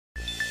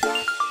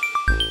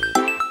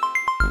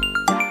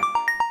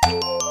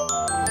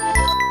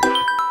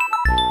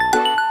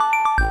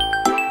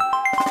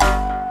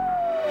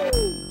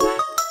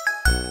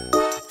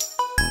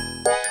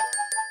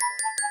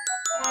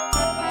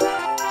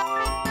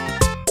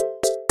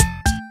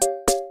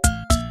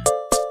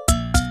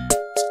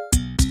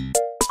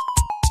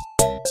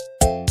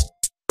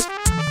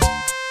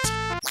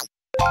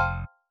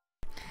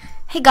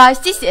Hey guys,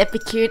 this is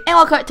Epicure and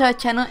welcome back to our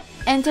channel,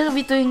 and today we'll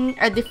be doing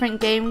a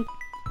different game.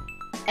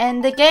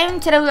 And the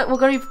game today we're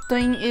going to be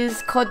doing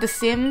is called The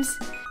Sims.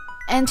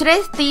 And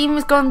today's theme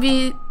is going to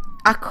be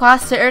Aqua,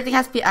 so everything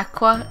has to be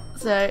Aqua.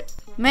 So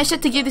make sure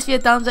to give this video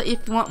a thumbs up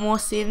if you want more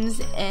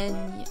Sims,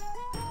 and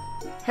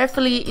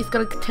hopefully it's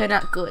going to turn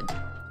out good.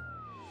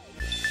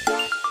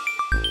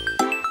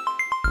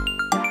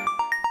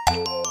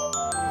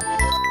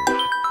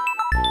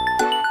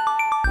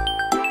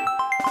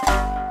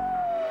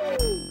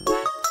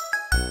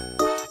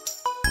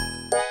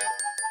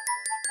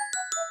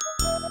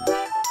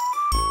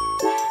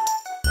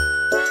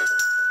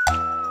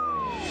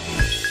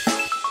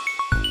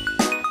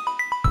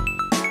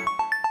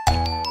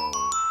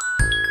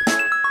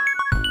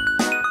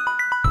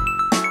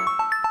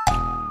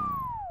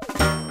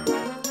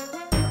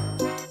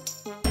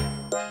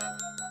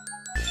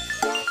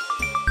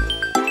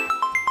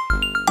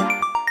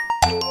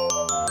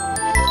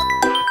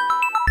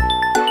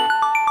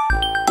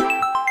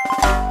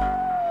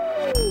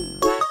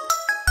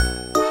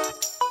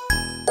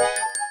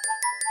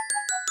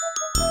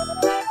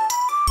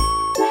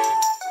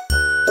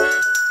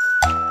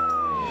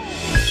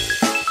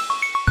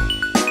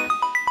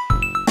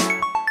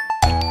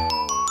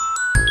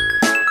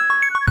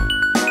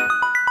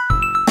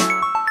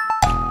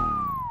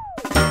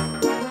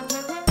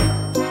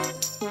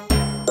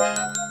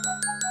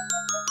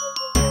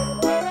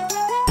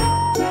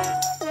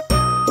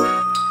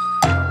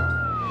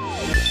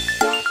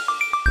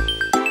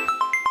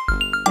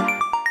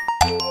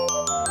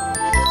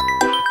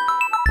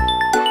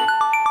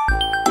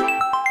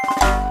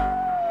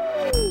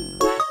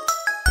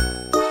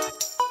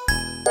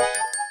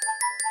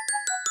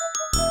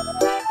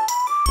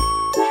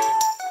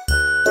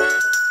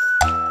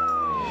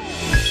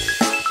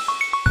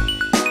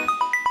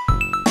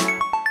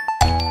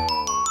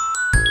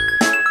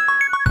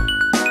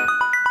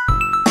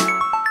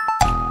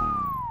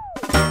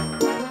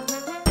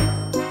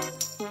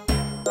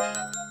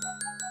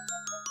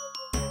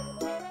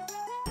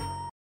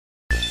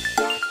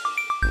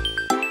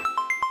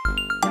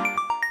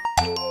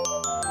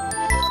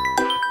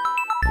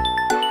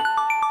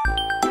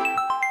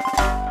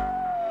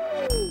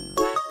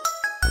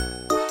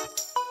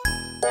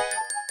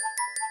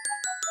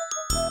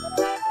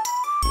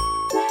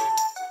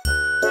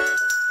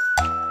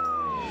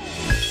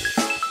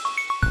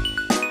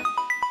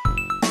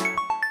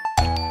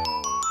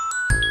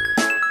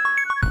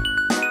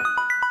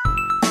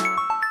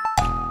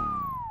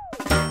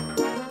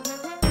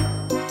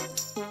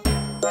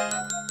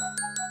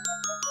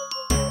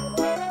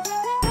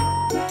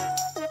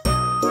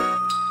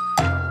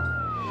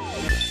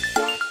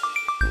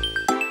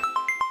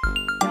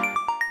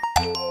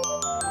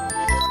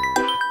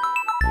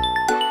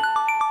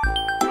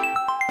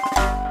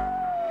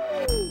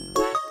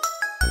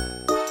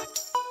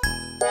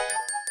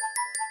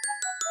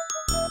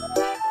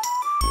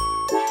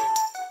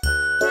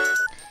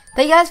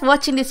 Thank you guys for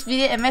watching this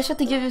video, and make sure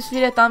to give this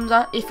video a thumbs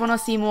up if you want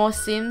to see more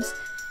Sims,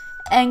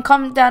 and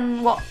comment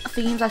down what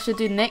themes I should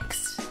do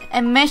next,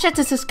 and make sure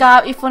to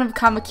subscribe if you want to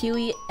become a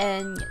Kiwi,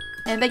 and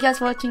thank you guys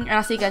for watching, and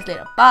I'll see you guys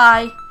later.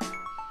 Bye!